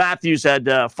 Oh, Matthews had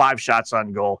 5 shots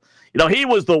on goal. He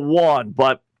was the one,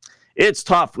 but it's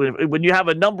tough. When you have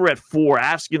a number at 4,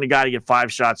 asking the guy to get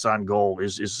 5 shots on goal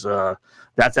is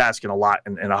that's asking a lot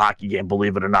in a hockey game,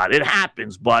 believe it or not. It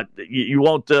happens, but you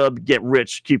won't get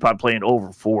rich. Keep on playing over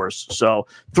 4s. So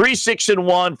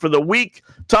 3-6-1 for the week.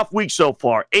 Tough week so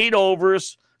far. 8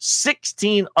 overs,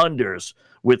 16 unders.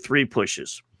 With 3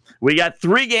 pushes. We got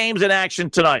 3 games in action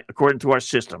tonight, according to our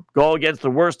system. Go against the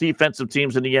worst defensive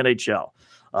teams in the NHL.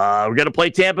 We're going to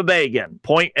play Tampa Bay again.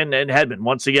 Point and Hedman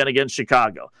once again against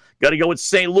Chicago. Got to go with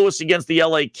St. Louis against the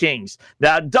LA Kings.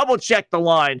 Now, double-check the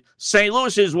line. St.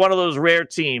 Louis is one of those rare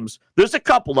teams. There's a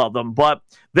couple of them, but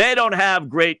they don't have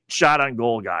great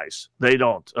shot-on-goal guys. They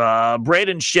don't.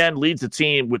 Braden Shen leads the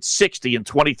team with 60 in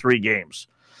 23 games.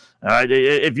 All right,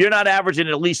 if you're not averaging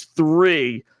at least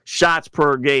 3 shots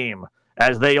per game,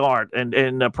 as they aren't,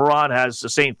 and Perron has the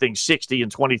same thing, 60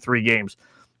 in 23 games.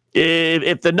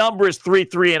 If the number is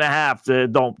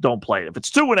 3.5, don't play it. If it's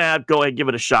 2.5, go ahead and give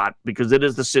it a shot because it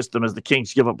is the system as the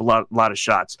Kings give up a lot of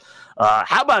shots.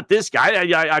 How about this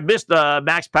guy? I missed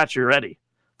Max Pacioretty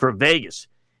for Vegas.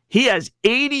 He has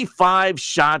 85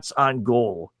 shots on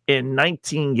goal in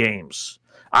 19 games.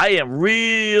 I am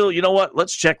real. You know what?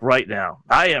 Let's check right now.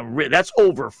 That's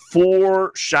over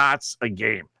 4 shots a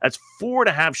game. That's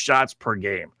 4.5 shots per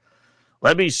game.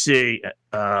 Let me see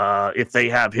if they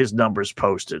have his numbers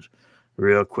posted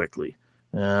real quickly.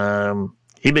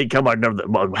 He may come out.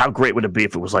 How great would it be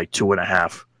if it was like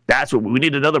 2.5? That's what we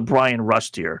need. Another Brian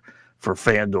Rust here for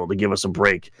FanDuel to give us a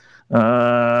break.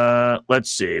 Let's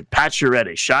see.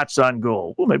 Pacioretty, shots on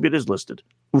goal. Well, maybe it is listed.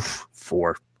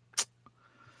 4.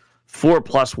 4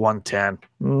 plus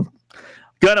 110.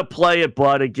 Gonna play it,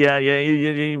 but again,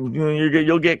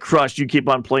 you'll get crushed. You keep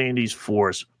on playing these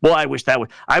 4s. Boy, I wish that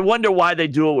would. I wonder why they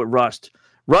do it with Rust.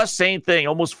 Rust, same thing.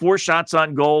 Almost 4 shots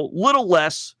on goal, little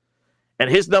less, and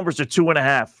his numbers are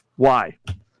 2.5. Why?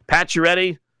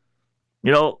 Pacioretty,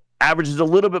 averages a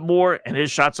little bit more, and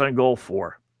his shots on goal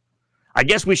 4. I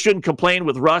guess we shouldn't complain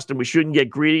with Rust and we shouldn't get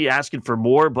greedy asking for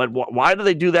more, but why do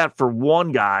they do that for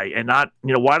one guy and not,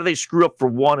 why do they screw up for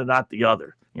one and not the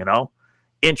other?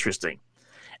 Interesting.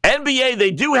 NBA,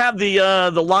 they do have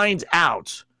the lines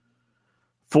out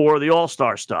for the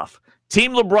All-Star stuff.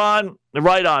 Team LeBron,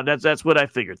 right on. That's what I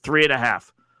figured.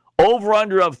 3.5.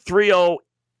 Over-under of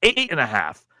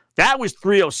 308.5. That was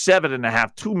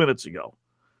 307.5 2 minutes ago.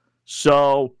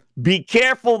 So be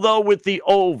careful, though, with the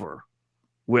over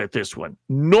with this one.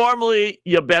 Normally,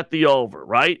 you bet the over,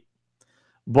 right?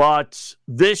 But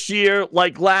this year,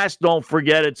 like last, don't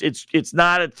forget, it's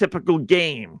not a typical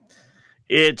game.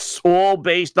 It's all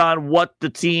based on what the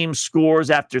team scores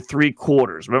after 3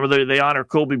 quarters. Remember, they honor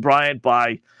Kobe Bryant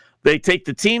they take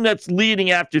the team that's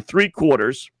leading after 3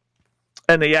 quarters,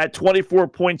 and they add 24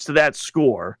 points to that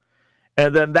score.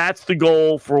 And then that's the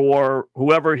goal for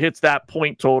whoever hits that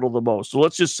point total the most. So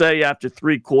let's just say after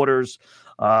 3 quarters,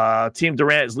 Team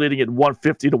Durant is leading at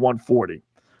 150 to 140.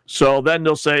 So then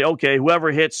they'll say, okay,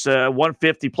 whoever hits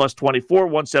 150 plus 24,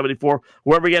 174,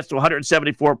 whoever gets to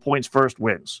 174 points first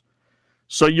wins.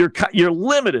 So you're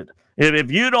limited.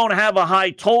 If you don't have a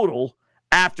high total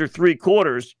after 3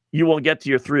 quarters, you won't get to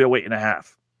your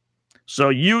 308.5. So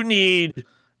you need,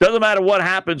 doesn't matter what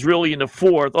happens really in the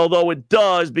fourth, although it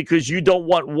does because you don't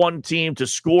want one team to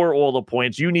score all the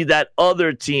points. You need that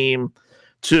other team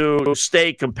to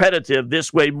stay competitive.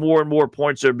 This way, more and more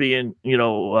points are being,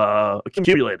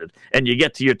 accumulated, and you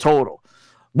get to your total.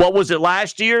 What was it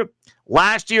last year?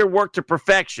 Last year worked to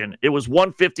perfection. It was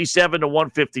 157 to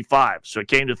 155, so it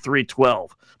came to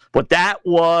 312. But that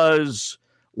was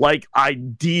like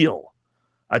ideal.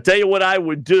 I tell you what I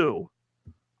would do.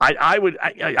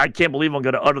 I can't believe I'm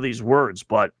going to utter these words,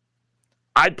 but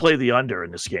I'd play the under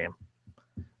in this game.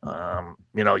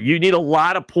 You need a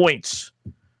lot of points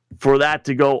for that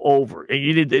to go over. And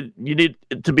you need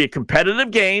it to be a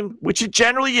competitive game, which it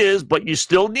generally is, but you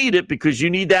still need it because you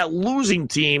need that losing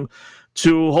team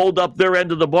to hold up their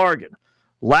end of the bargain.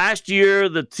 Last year,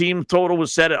 the team total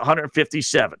was set at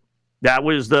 157. That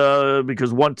was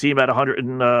because one team had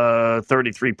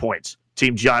 133 points.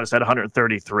 Team Giannis had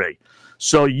 133.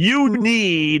 So you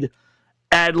need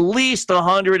at least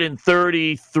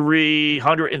 130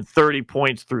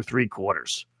 points through 3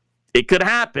 quarters. It could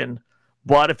happen,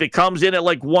 but if it comes in at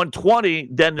like 120,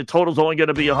 then the total's only going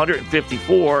to be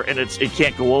 154, and it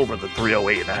can't go over the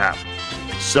 308.5.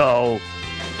 So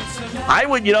I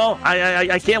would,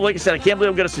 I can't, like I said, I can't believe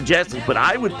I'm going to suggest it, but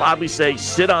I would probably say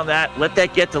sit on that, let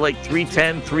that get to like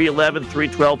 310, 311,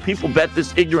 312. People bet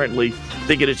this ignorantly,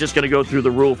 thinking it's just going to go through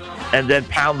the roof, and then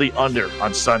pound the under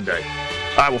on Sunday.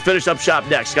 All right, we'll finish up shop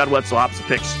next. Scott Wetzel, Opposite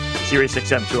Picks, Sirius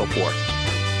XM 204.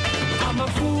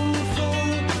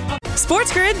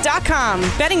 SportsGrid.com.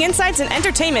 Betting insights and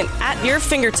entertainment at your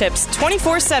fingertips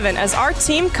 24/7 as our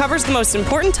team covers the most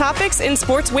important topics in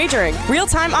sports wagering.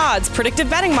 Real-time odds, predictive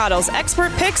betting models,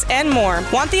 expert picks, and more.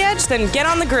 Want the edge? Then get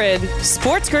on the grid.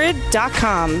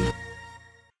 SportsGrid.com.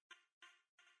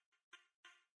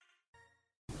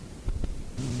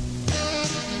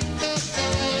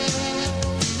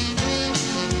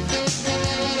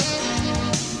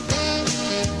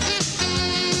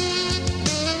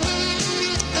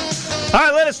 All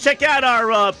right, let us check out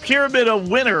our pyramid of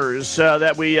winners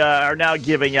that we are now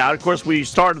giving out. Of course, we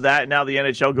started that, and now the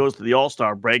NHL goes to the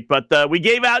All-Star break. But we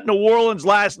gave out New Orleans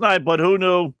last night, but who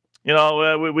knew?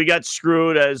 We got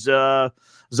screwed as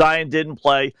Zion didn't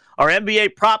play. Our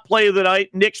NBA prop play of the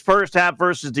night, Knicks first half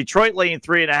versus Detroit, laying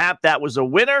 3.5. That was a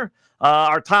winner.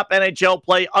 Our top NHL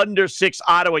play, under 6,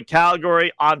 Ottawa,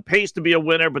 Calgary, on pace to be a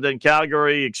winner, but then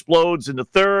Calgary explodes in the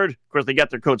third. Of course, they got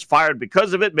their coach fired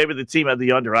because of it. Maybe the team had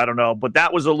the under. I don't know. But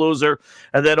that was a loser.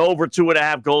 And then over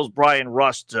 2.5 goals, Brian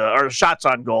Rust, or shots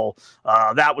on goal.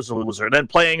 That was a loser. And then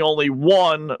playing only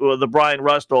one, the Brian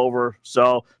Rust over.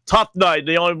 So tough night.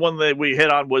 The only one that we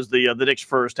hit on was the Knicks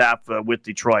first half with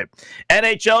Detroit.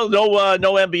 NHL,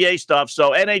 no NBA stuff.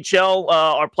 So NHL,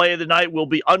 our play of the night will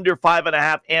be under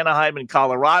 5.5, Anaheim in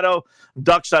Colorado.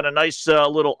 Ducks on a nice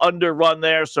little under run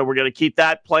there. So we're going to keep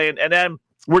that playing. And then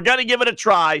we're going to give it a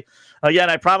try.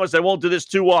 Again, I promise I won't do this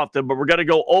too often, but we're going to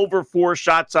go over 4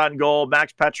 shots on goal.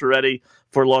 Max Pacioretty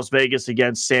for Las Vegas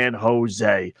against San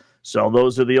Jose. So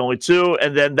those are the only 2.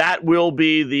 And then that will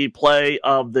be the play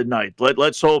of the night.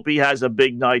 Let's hope he has a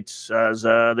big night as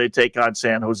they take on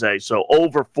San Jose. So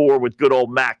over 4 with good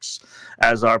old Max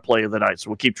as our play of the night.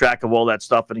 So we'll keep track of all that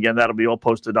stuff. And again, that'll be all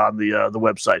posted on the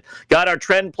website. Got our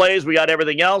trend plays. We got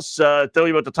everything else. Tell you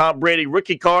about the Tom Brady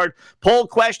rookie card. Poll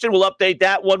question. We'll update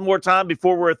that one more time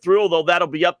before we're through, although that'll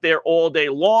be up there all day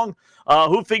long.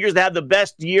 Who figures to have the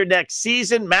best year next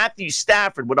season? Matthew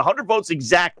Stafford with 100 votes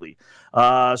exactly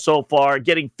so far,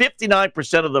 getting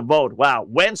 59% of the vote. Wow.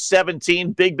 Wentz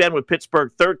 17, Big Ben with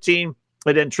Pittsburgh 13,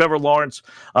 And then Trevor Lawrence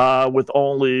with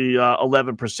only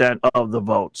 11% of the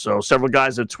vote. So several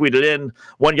guys have tweeted in.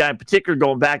 One guy in particular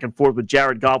going back and forth with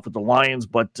Jared Goff with the Lions,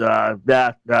 but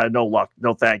no luck.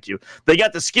 No thank you. They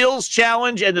got the skills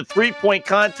challenge and the three-point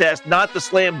contest, not the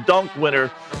slam dunk winner.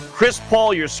 Chris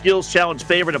Paul, your skills challenge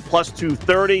favorite at plus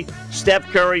 230. Steph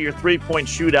Curry, your three-point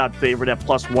shootout favorite at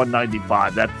plus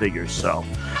 195. That figures. So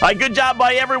good job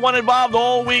by everyone involved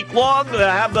all week long.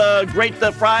 Have a great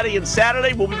Friday and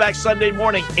Saturday. We'll be back Sunday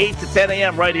morning, 8 to 10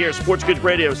 a.m. right here, Sports Goods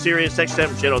Radio, Sirius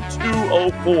XM Channel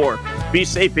 204. Be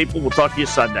safe, people. We'll talk to you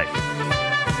Sunday.